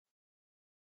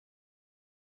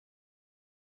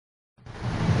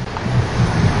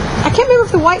can't remember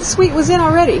if the white suite was in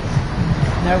already.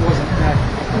 No, it wasn't. No.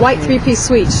 White three-piece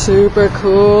suite, super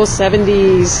cool,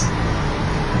 70s.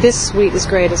 This suite is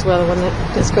great as well, the one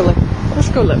that, let's go look. Let's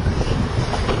go look.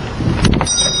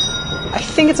 I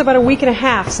think it's about a week and a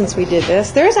half since we did this.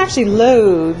 There's actually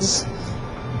loads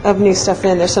of new stuff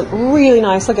in. There's some really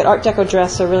nice, look at Art Deco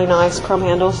dresser, really nice, chrome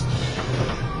handles.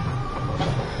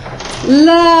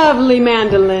 Lovely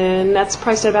mandolin, that's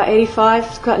priced at about $85.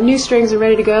 It's got new strings and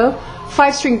ready to go.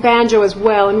 5-string banjo as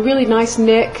well, and really nice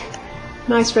nick.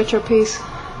 Nice retro piece.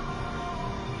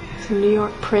 Some New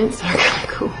York prints, they're kind of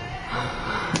cool.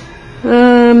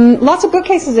 Lots of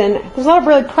bookcases in. There's a lot of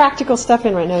really practical stuff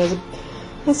in right now. There's a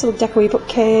nice little decoy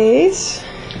bookcase.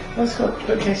 That's got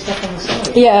bookcase stuff on the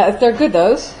side. Yeah, they're good,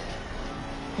 those.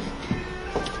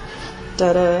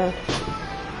 A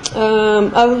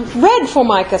red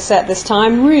Formica set this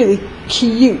time, really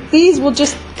cute. These will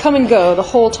just come and go the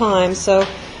whole time, so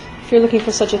if you're looking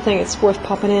for such a thing, it's worth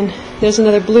popping in. There's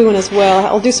another blue one as well.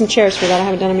 I'll do some chairs for that. I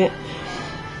haven't done them yet.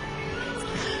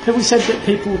 Have we said that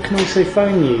people can also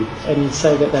phone you and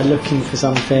say that they're looking for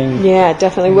something? Yeah,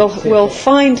 definitely. We'll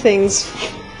find things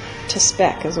to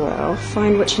spec as well.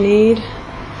 Find what you need.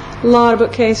 A lot of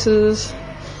bookcases.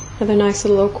 Another nice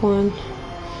little oak one.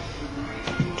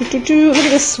 Look at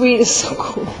this suite, it's so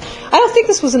cool. I don't think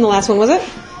this was in the last one, was it?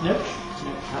 Nope.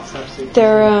 That's absolutely.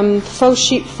 They're faux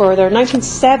sheep fur. They're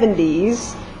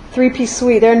 1970s 3-piece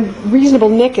suite. They're in reasonable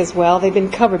nick as well. They've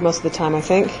been covered most of the time, I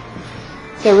think.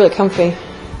 They're really comfy.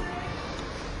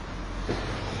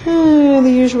 The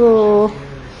usual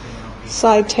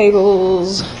side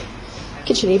tables,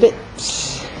 kitchen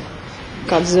bits,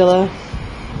 Godzilla.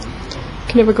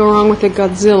 Can never go wrong with a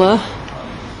Godzilla.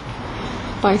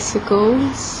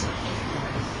 Bicycles.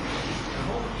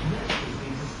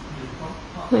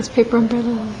 Nice paper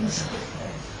umbrellas.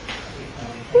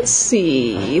 Let's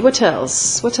see, what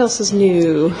else? What else is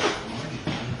new?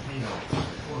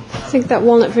 I think that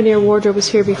walnut veneer wardrobe was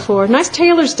here before. Nice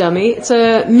tailor's dummy. It's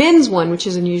a men's one, which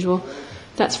is unusual.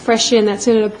 That's fresh in. That's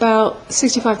in at about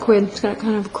 65 quid. It's got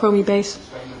kind of a chromy base.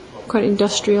 Quite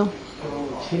industrial.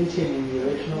 Tintin in the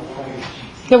original French.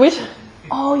 The which?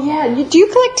 Oh, yeah. Do you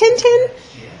collect Tintin?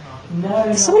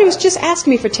 No. Somebody was just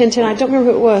asking me for Tintin. I don't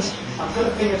remember who it was. I've got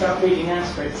a thing about reading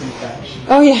aspirates in French.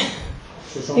 Oh, yeah.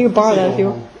 You can borrow that if you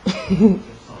want.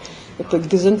 With the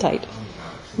Gesundheit.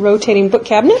 Rotating book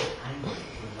cabinet.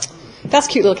 That's a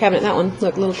cute little cabinet, that one.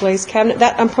 Look, little glazed cabinet.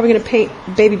 That I'm probably going to paint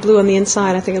baby blue on the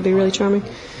inside. I think it'll be really charming.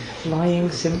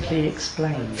 Flying simply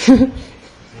explained. A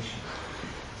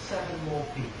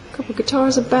couple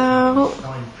guitars about.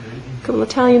 A couple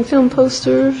Italian film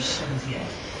posters.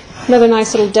 Another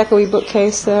nice little deco-y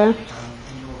bookcase there.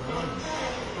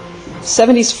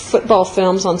 70s football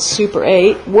films on Super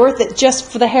 8. Worth it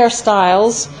just for the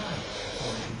hairstyles.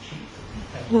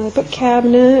 Another book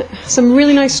cabinet. Some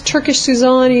really nice Turkish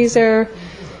Suzanis. They're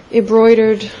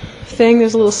embroidered thing.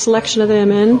 There's a little selection of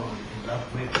them in.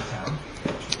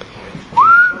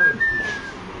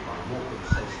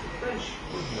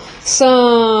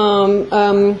 Some,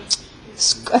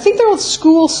 I think they're old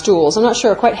school stools. I'm not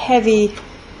sure. Quite heavy.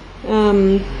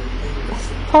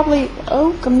 Probably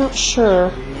oak. I'm not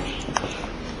sure.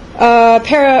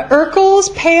 Pair of Urkels,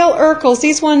 pale Urkels.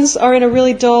 These ones are in a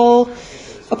really dull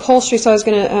upholstery, so I was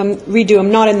going to redo them.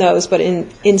 Not in those, but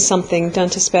in something done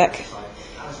to spec.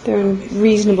 They're in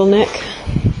reasonable nick.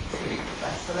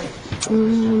 I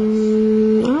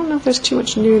don't know if there's too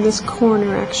much new in this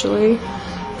corner, actually. A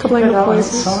couple of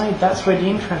places. Outside, that's really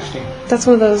interesting. That's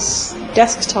one of those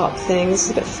desktop things.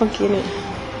 It's a bit funky, isn't it?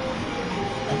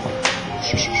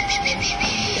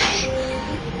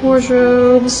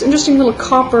 Wardrobes. Interesting little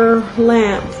copper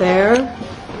lamp there.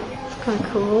 Kind of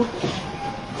cool.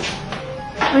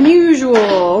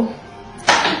 Unusual.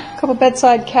 A couple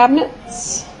bedside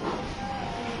cabinets.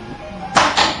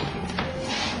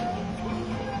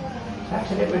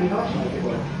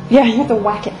 Yeah, you have to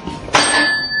whack it.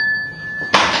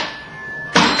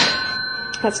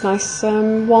 That's nice.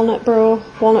 Walnut burl,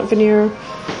 walnut veneer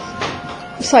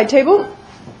side table.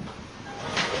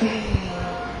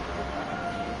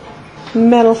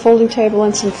 Metal folding table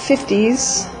and some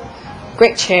 50s.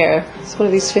 Great chair. It's one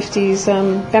of these 50s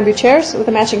bamboo chairs with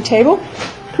a matching table.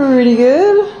 Pretty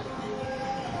good.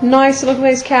 Nice little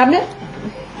glazed cabinet.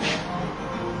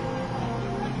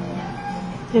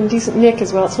 And decent nick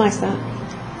as well. It's nice, that.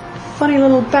 Funny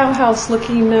little Bauhaus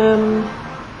looking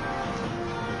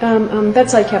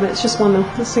bedside cabinet. It's just one though,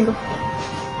 a single.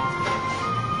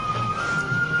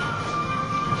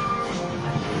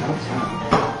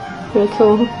 Really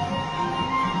cool.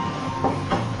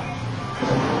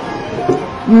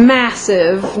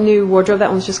 Massive new wardrobe. That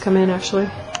one's just come in, actually.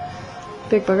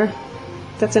 Big bugger.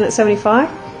 that's in at 75.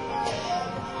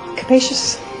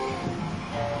 Capacious.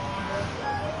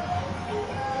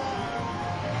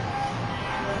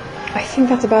 I think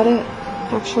that's about it,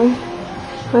 actually.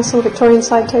 Nice little Victorian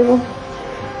side table.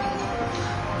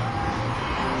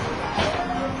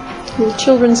 Little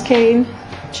children's cane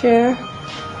chair.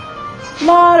 A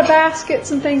lot of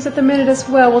baskets and things at the minute as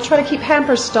well. We'll try to keep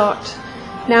hampers stocked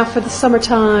now for the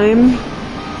summertime.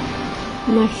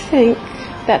 And I think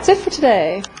that's it for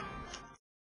today.